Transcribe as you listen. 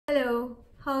Hello,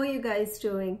 how are you guys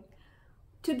doing?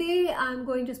 Today I'm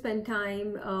going to spend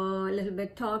time a little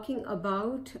bit talking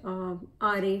about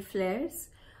RA flares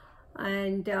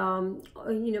and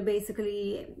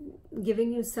basically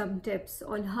giving you some tips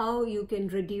on how you can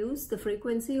reduce the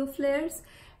frequency of flares,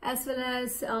 as well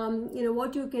as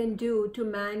what you can do to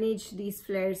manage these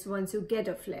flares once you get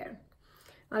a flare.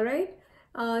 All right.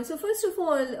 So first of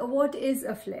all, what is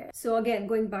a flare? So again,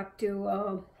 going back to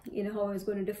how I was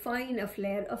going to define a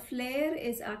flare. A flare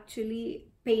is actually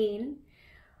pain,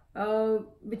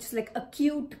 which is like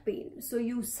acute pain. So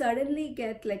you suddenly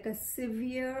get like a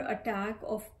severe attack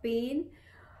of pain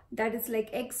that is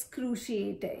like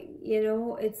excruciating.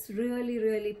 It's really,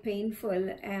 really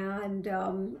painful, and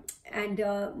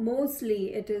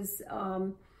mostly it is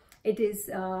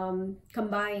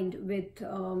combined with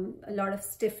a lot of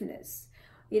stiffness.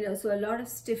 So a lot of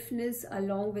stiffness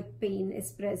along with pain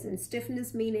is present.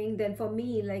 Stiffness meaning, then for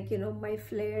me, like, my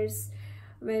flares,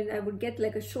 when I would get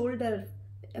like a shoulder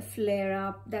flare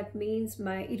up, that means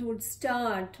it would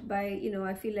start by,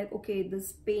 I feel like, okay,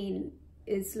 this pain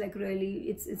is like really,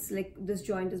 it's like this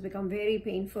joint has become very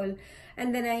painful.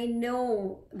 And then I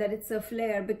know that it's a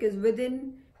flare because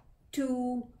within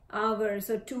 2 hours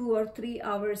or 2 or 3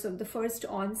 hours of the first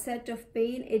onset of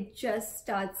pain, it just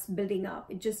starts building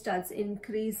up. It just starts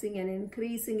increasing and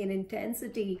increasing in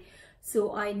intensity.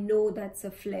 So I know that's a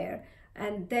flare.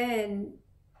 And then,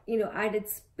 at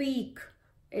its peak,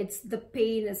 the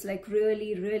pain is like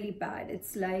really, really bad.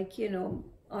 It's like,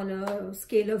 on a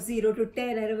scale of 0 to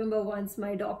 10, I remember once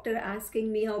my doctor asking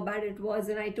me how bad it was,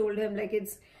 and I told him like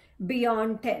it's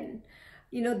beyond 10.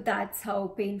 That's how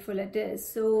painful it is.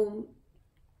 So,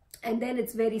 and then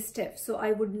it's very stiff. So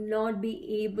I would not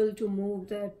be able to move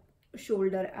the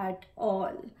shoulder at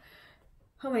all.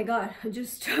 Oh my God,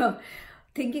 just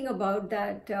thinking about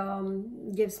that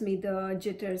gives me the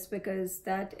jitters, because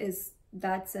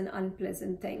that's an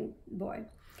unpleasant thing, boy.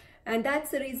 And that's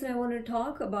the reason I want to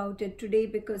talk about it today,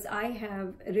 because I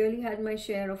have really had my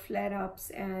share of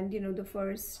flare-ups, and the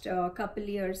first couple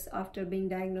years after being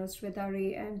diagnosed with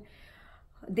RA, and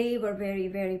they were very,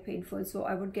 very painful. So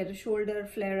I would get a shoulder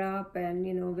flare up, and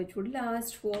which would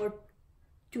last for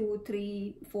 2,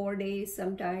 3, 4 days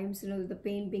sometimes, the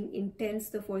pain being intense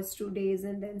the first 2 days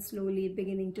and then slowly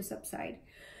beginning to subside.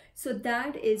 So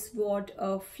that is what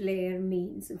a flare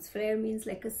means. Flare means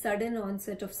like a sudden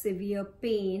onset of severe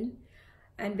pain,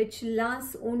 and which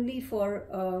lasts only for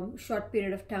a short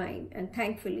period of time, and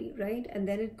thankfully, right? And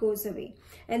then it goes away,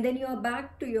 and then you are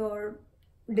back to your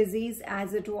disease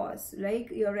as it was, like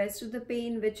your rest of the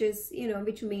pain, which is,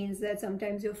 which means that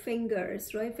sometimes your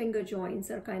fingers, right, finger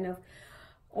joints are kind of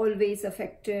always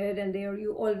affected, and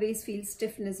you always feel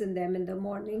stiffness in them in the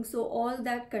morning. So all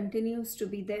that continues to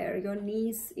be there. Your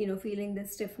knees, feeling the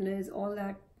stiffness, all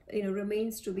that,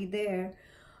 remains to be there.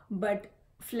 But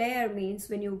flare means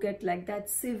when you get like that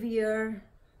severe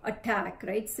attack,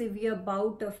 right, severe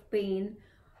bout of pain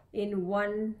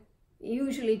in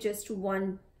usually just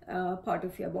one part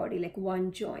of your body, like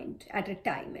one joint at a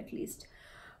time at least.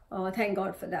 Thank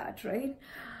God for that, right?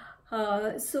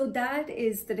 So that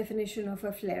is the definition of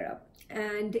a flare-up.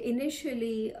 And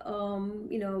initially,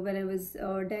 when I was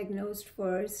diagnosed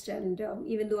first, and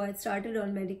even though I started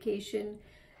on medication,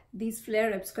 these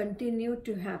flare-ups continued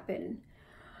to happen.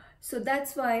 So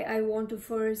that's why I want to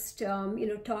first,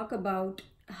 talk about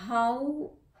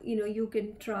how, you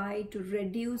can try to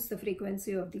reduce the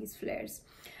frequency of these flares.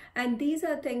 And these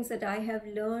are things that I have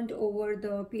learned over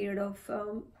the period of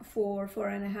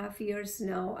 4.5 years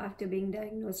now, after being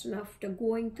diagnosed and after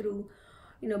going through,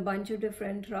 a bunch of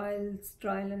different trial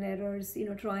and errors,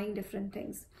 trying different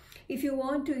things. If you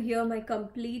want to hear my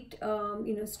complete,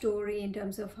 story in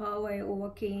terms of how I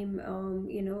overcame,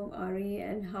 RA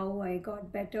and how I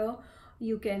got better,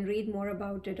 you can read more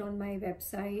about it on my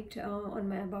website, on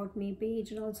my About Me page,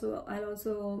 and also I'll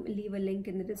also leave a link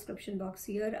in the description box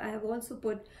here. I have also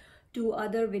put 2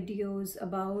 other videos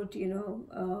about,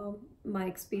 my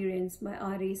experience, my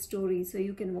RA story, so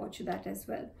you can watch that as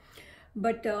well.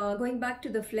 But going back to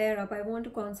the flare-up, I want to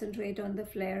concentrate on the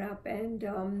flare-up, and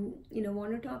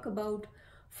want to talk about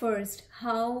first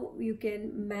how you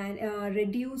can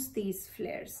reduce these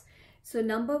flares. So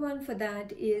number one for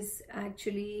that is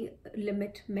actually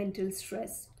limit mental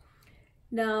stress.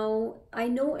 Now, I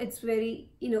know it's very,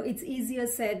 it's easier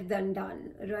said than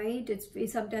done, right?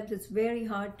 Sometimes it's very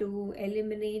hard to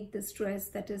eliminate the stress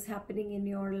that is happening in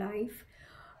your life.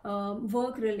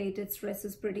 Work-related stress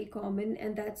is pretty common,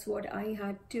 and that's what I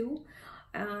had to.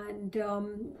 And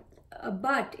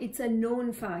but it's a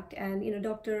known fact. And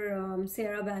Dr.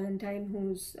 Sarah Valentine,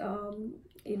 who's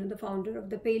the founder of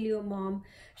the Paleo Mom,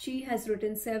 she has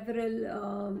written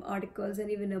several articles and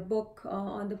even a book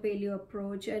on the paleo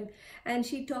approach, and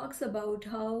she talks about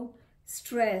how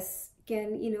stress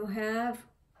can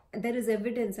there is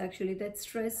evidence actually that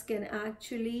stress can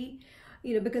actually,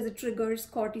 because it triggers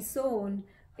cortisone,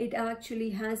 it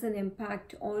actually has an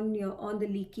impact on the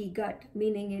leaky gut,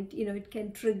 meaning it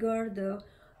can trigger the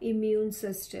immune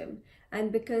system.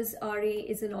 And because RA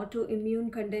is an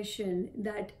autoimmune condition,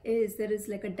 there is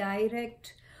like a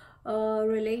direct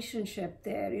relationship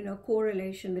there,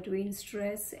 correlation between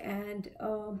stress and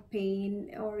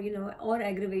pain, or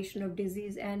aggravation of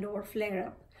disease and or flare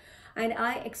up. And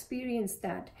I experienced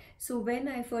that. So when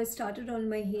I first started on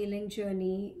my healing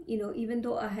journey, even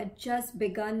though I had just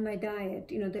begun my diet,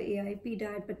 the AIP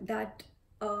diet, but that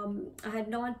I had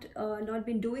not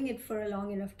been doing it for a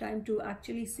long enough time to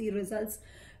actually see results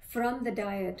from the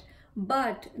diet.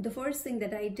 But the first thing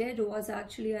that I did was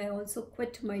actually I also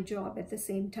quit my job at the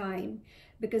same time,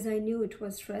 because I knew it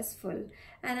was stressful.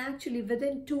 And actually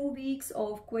within 2 weeks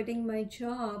of quitting my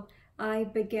job, I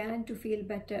began to feel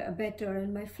better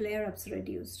and my flare-ups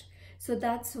reduced. So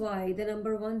that's why the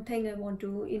number one thing I want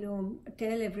to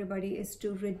tell everybody is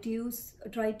to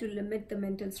try to limit the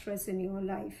mental stress in your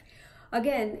life.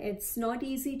 Again, it's not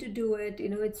easy to do it.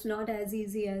 It's not as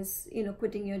easy as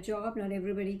quitting your job. Not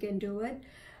everybody can do it.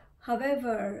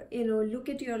 However, look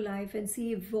at your life and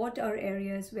see what are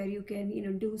areas where you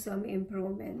can do some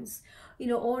improvements,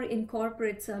 or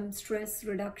incorporate some stress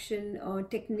reduction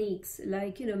techniques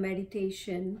like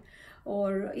meditation,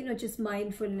 or just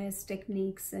mindfulness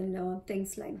techniques and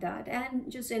things like that.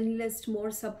 And just enlist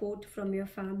more support from your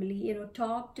family.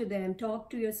 Talk to them, talk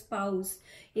to your spouse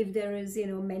if there is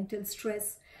mental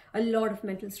stress, a lot of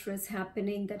mental stress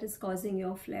happening that is causing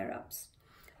your flare-ups.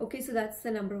 Okay, so that's the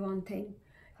number one thing.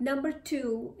 Number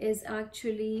two is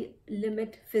actually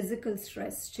limit physical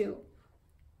stress too.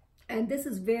 And this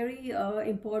is very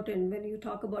important when you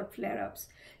talk about flare-ups.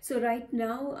 So right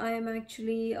now I am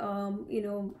actually,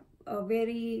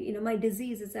 my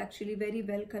disease is actually very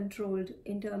well controlled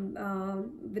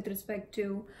with respect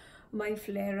to my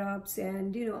flare-ups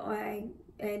and,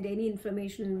 and any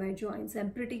inflammation in my joints.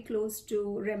 I'm pretty close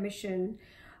to remission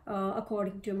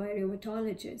according to my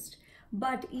rheumatologist.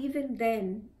 But even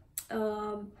then,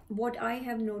 what I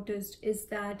have noticed is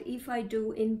that if I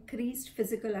do increased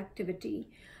physical activity,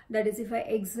 that is, if I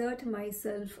exert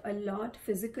myself a lot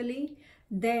physically,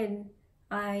 then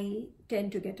I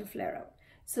tend to get a flare-up.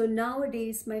 So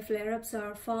nowadays, my flare-ups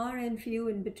are far and few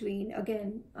in between.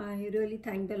 Again, I really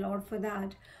thank the Lord for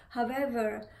that.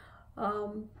 However,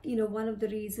 one of the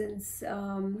reasons,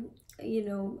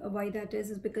 why that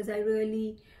is because I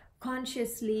really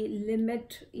consciously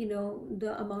limit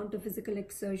the amount of physical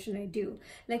exertion I do.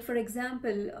 Like for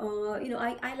example,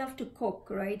 I love to cook,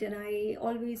 right? And I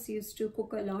always used to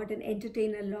cook a lot and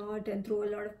entertain a lot and throw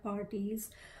a lot of parties,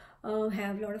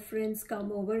 have a lot of friends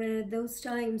come over, and at those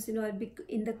times I'd be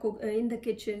in the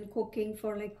kitchen cooking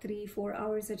for like 3-4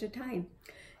 hours at a time.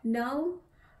 Now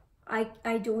I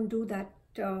don't do that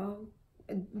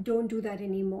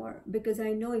anymore, because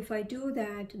I know if I do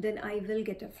that, then I will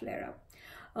get a flare-up.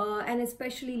 And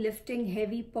especially lifting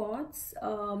heavy pots,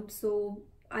 so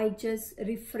I just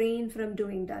refrain from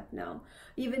doing that now.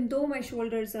 Even though my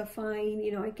shoulders are fine,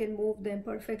 I can move them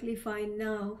perfectly fine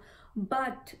now,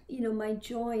 but my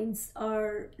joints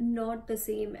are not the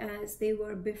same as they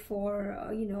were before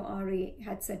RA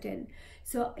had set in.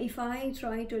 So if I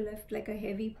try to lift like a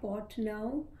heavy pot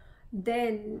now,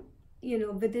 then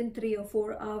within 3 or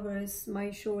 4 hours my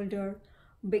shoulder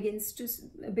begins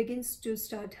to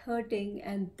start hurting,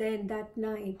 and then that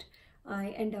night I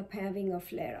end up having a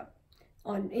flare-up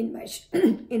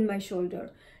in my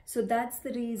shoulder. So that's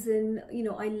the reason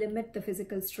I limit the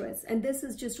physical stress. And this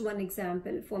is just one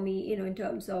example for me, in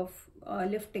terms of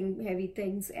lifting heavy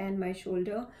things and my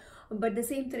shoulder. But the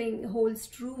same thing holds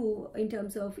true in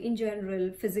terms of, in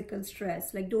general, physical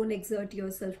stress. Like, don't exert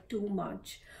yourself too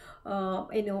much.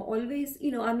 Always,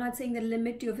 I'm not saying that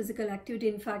limit your physical activity.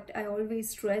 In fact, I always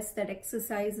stress that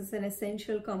exercise is an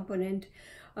essential component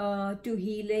to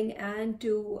healing and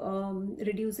to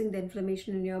reducing the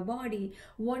inflammation in your body.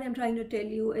 What I'm trying to tell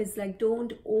you is, like,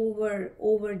 don't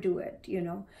overdo it,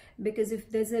 because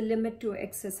if there's a limit to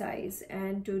exercise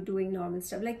and to doing normal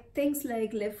stuff, like things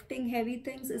like lifting heavy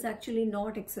things is actually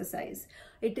not exercise.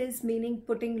 It is meaning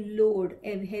putting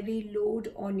a heavy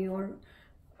load on your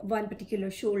one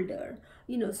particular shoulder,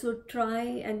 so try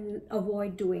and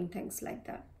avoid doing things like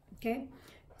that. Okay,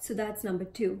 so that's number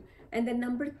 2. And then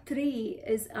number 3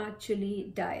 is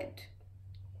actually diet.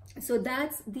 So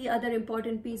that's the other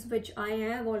important piece, which I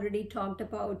have already talked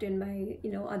about in my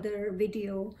other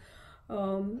video,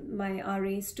 my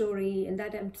RA story, and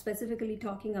that I'm specifically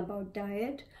talking about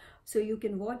diet, so you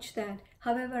can watch that.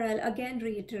 However, I'll again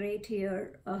reiterate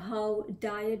here how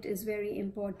diet is very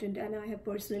important, and I have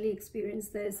personally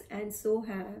experienced this, and so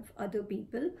have other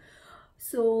people.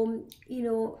 So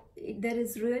there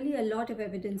is really a lot of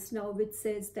evidence now which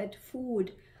says that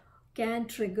food can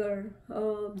trigger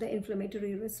the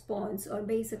inflammatory response, or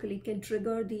basically can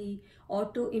trigger the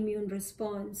autoimmune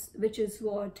response, which is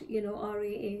what RA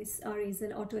is. RA is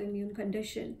an autoimmune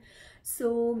condition.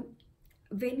 So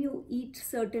when you eat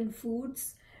certain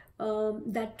foods,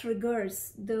 that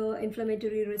triggers the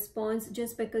inflammatory response,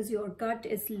 just because your gut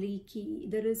is leaky,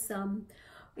 there is some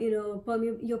your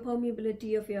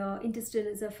permeability of your intestine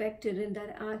is affected, and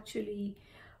that actually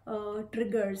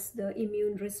triggers the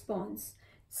immune response.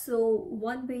 So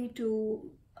one way to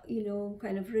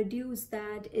kind of reduce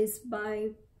that is by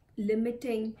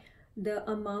limiting the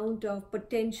amount of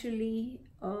potentially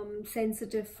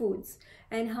sensitive foods.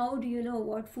 And how do you know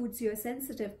what foods you're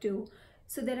sensitive to?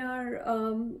 So there are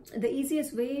the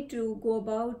easiest way to go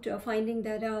about finding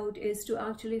that out is to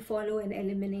actually follow an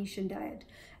elimination diet.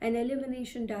 An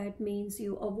elimination diet means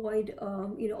you avoid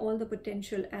all the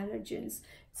potential allergens,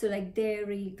 so like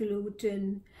dairy,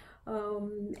 gluten,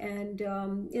 and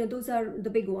those are the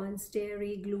big ones: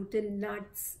 dairy, gluten,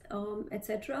 nuts,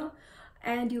 etc.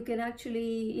 And you can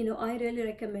actually, I really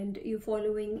recommend you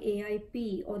following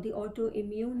AIP, or the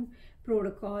autoimmune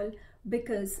protocol,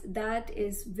 because that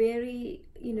is very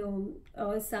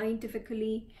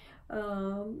scientifically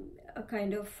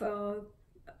kind of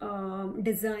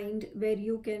designed, where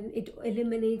it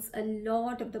eliminates a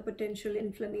lot of the potential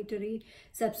inflammatory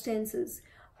substances.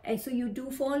 And so you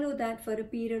do follow that for a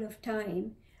period of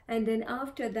time, and then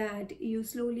after that you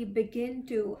slowly begin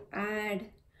to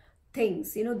add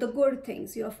things, the good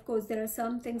things. Of course, there are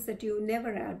some things that you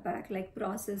never add back, like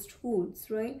processed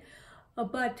foods, right?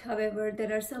 But however,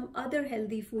 there are some other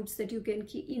healthy foods that you can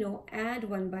add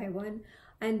one by one,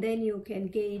 and then you can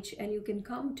gauge and you can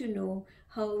come to know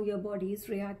how your body is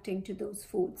reacting to those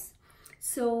foods.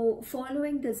 So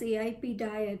following this AIP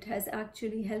diet has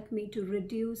actually helped me to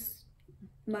reduce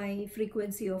my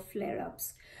frequency of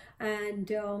flare-ups,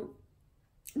 and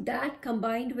that,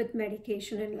 combined with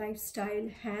medication and lifestyle,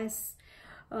 has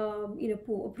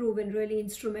proven really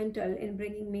instrumental in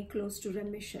bringing me close to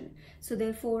remission. So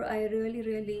therefore, I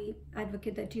really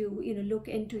advocate that you look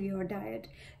into your diet.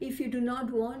 If you do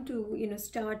not want to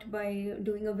start by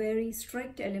doing a very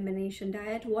strict elimination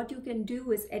diet, what you can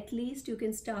do is at least you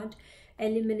can start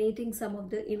eliminating some of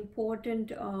the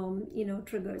important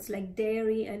triggers like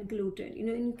dairy and gluten.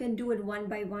 And you can do it one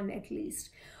by one at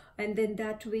least, and then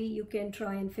that way you can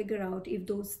try and figure out if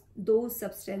those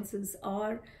substances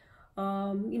are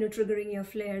triggering your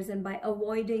flares, and by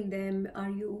avoiding them, are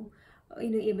you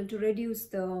able to reduce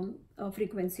the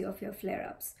frequency of your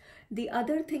flare-ups. The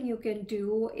other thing you can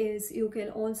do is, you can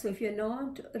also, if you're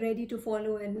not ready to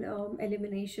follow an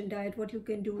elimination diet, what you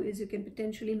can do is you can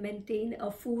potentially maintain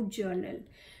a food journal,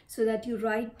 so that you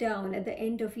write down at the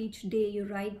end of each day, you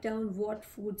write down what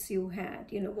foods you had,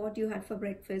 what you had for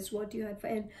breakfast, what you had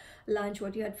for lunch,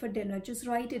 what you had for dinner. Just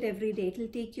write it every day. It'll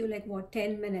take you like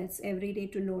 10 minutes every day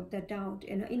to note that down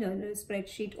in a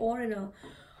spreadsheet, or in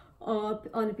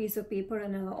on a piece of paper,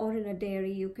 or in a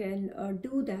diary. You can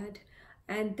do that.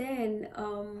 And then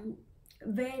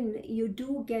when you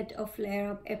do get a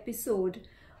flare-up episode,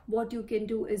 what you can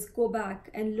do is go back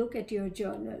and look at your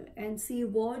journal and see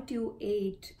what you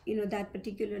ate that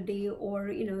particular day,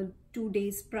 or 2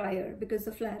 days prior, because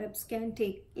the flare-ups can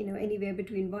take anywhere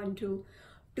between 1 to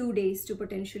 2 days to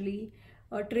potentially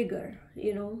trigger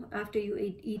after you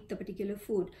eat the particular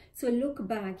food. So look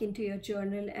back into your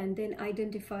journal and then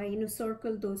identify,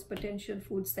 circle those potential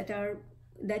foods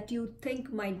that you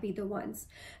think might be the ones.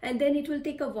 And then it will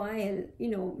take a while.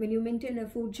 When you maintain a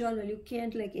food journal, you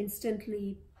can't like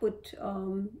instantly put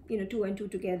 2 and 2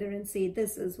 together and say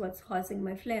this is what's causing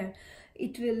my flare.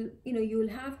 It will, you'll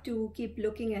have to keep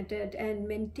looking at it, and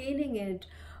maintaining it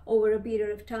over a period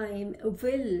of time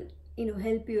will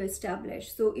help you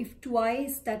establish. So if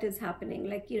twice that is happening,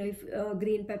 like if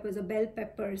green peppers or bell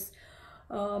peppers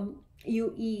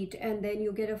you eat, and then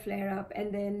you get a flare-up,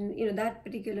 and then that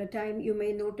particular time you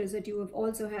may notice that you have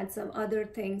also had some other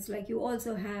things, like you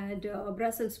also had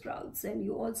Brussels sprouts, and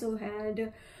you also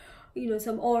had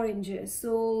some oranges.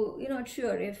 So you're not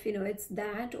sure if it's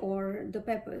that or the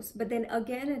peppers, but then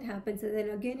again it happens, and then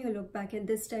again you look back, and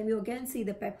this time you again see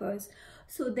the peppers.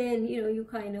 So then, you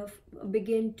kind of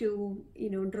begin to,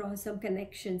 draw some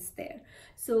connections there.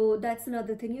 So that's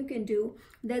another thing you can do.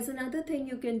 There's another thing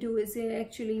you can do is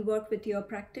actually work with your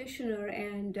practitioner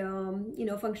and,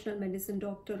 functional medicine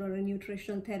doctor or a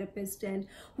nutritional therapist, and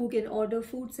who can order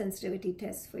food sensitivity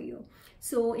tests for you.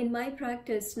 So in my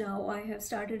practice now, I have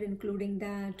started including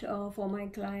that for my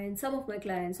clients, some of my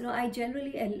clients. I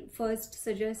generally first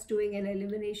suggest doing an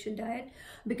elimination diet,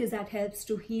 because that helps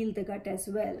to heal the gut as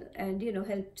well, and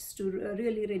helps to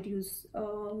really reduce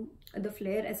the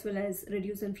flare as well as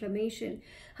reduce inflammation.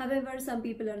 However, some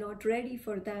people are not ready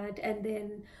for that, and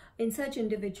then in such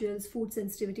individuals, food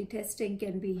sensitivity testing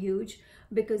can be huge,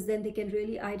 because then they can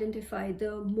really identify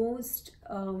the most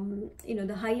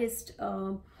the highest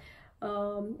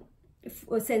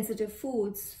sensitive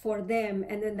foods for them,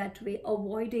 and then that way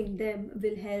avoiding them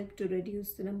will help to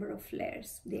reduce the number of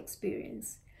flares they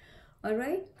experience. All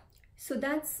right, so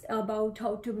that's about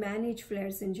how to manage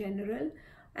flares in general.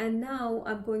 And now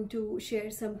I'm going to share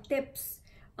some tips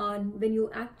on when you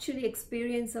actually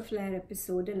experience a flare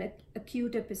episode, an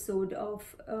acute episode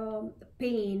of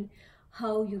pain,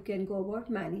 how you can go about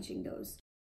managing those.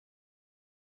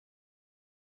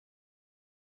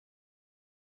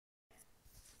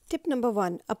 Tip number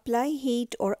 1, apply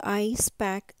heat or ice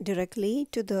pack directly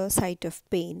to the site of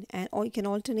pain, or you can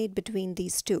alternate between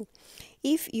these two.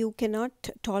 If you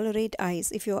cannot tolerate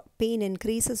ice, if your pain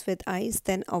increases with ice,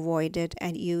 then avoid it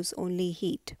and use only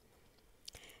heat.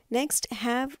 Next,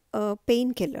 have a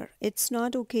painkiller. It's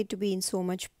not okay to be in so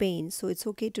much pain, so it's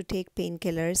okay to take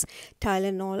painkillers,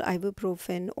 Tylenol,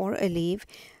 ibuprofen or Aleve.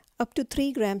 Up to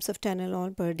 3 grams of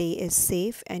Tylenol per day is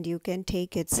safe, and you can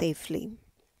take it safely.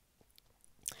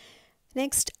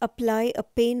 Next, apply a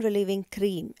pain relieving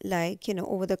cream, like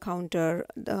over the counter,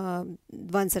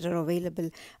 ones that are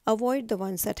available. Avoid the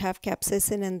ones that have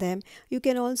capsaicin in them. You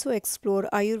can also explore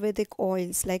Ayurvedic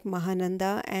oils like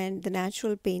Mahananda and the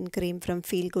natural pain cream from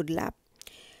Feel Good Lab.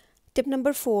 Tip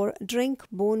number 4, drink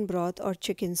bone broth or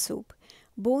chicken soup.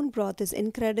 Bone broth is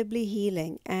incredibly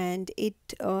healing, and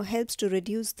it helps to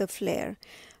reduce the flare.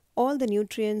 All the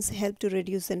nutrients help to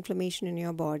reduce inflammation in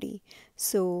your body,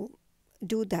 so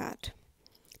do that.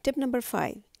 Tip number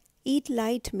 5, eat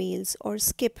light meals or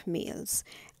skip meals.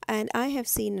 And I have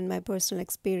seen in my personal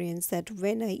experience that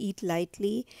when I eat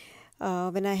lightly,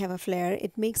 when I have a flare,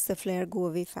 it makes the flare go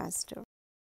away faster.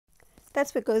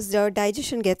 That's because the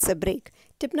digestion gets a break.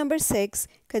 Tip number 6,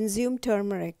 consume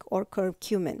turmeric or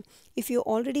curcumin. If you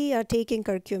already are taking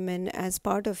curcumin as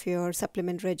part of your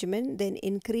supplement regimen, then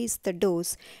increase the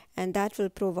dose, and that will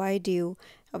provide you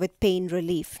with pain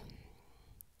relief.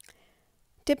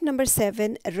 Tip number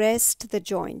 7, rest the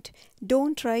joint.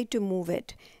 Don't try to move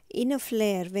it. In a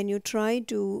flare, when you try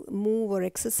to move or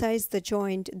exercise the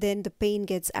joint, then the pain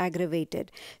gets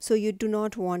aggravated. So you do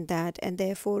not want that, and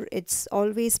therefore it's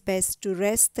always best to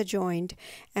rest the joint,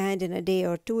 and in a day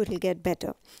or two it'll get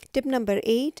better. Tip number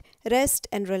 8, rest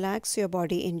and relax your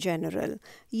body in general.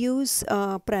 Use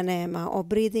pranayama or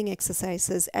breathing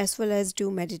exercises, as well as do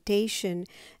meditation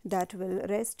that will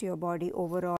rest your body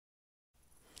overall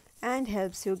and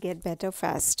helps you get better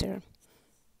faster.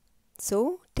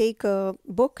 So take a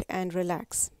book and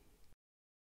relax.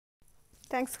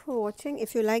 Thanks for watching.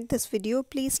 If you like this video,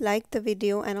 please like the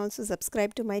video and also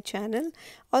subscribe to my channel.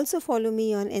 Also follow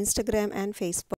me on Instagram and Facebook.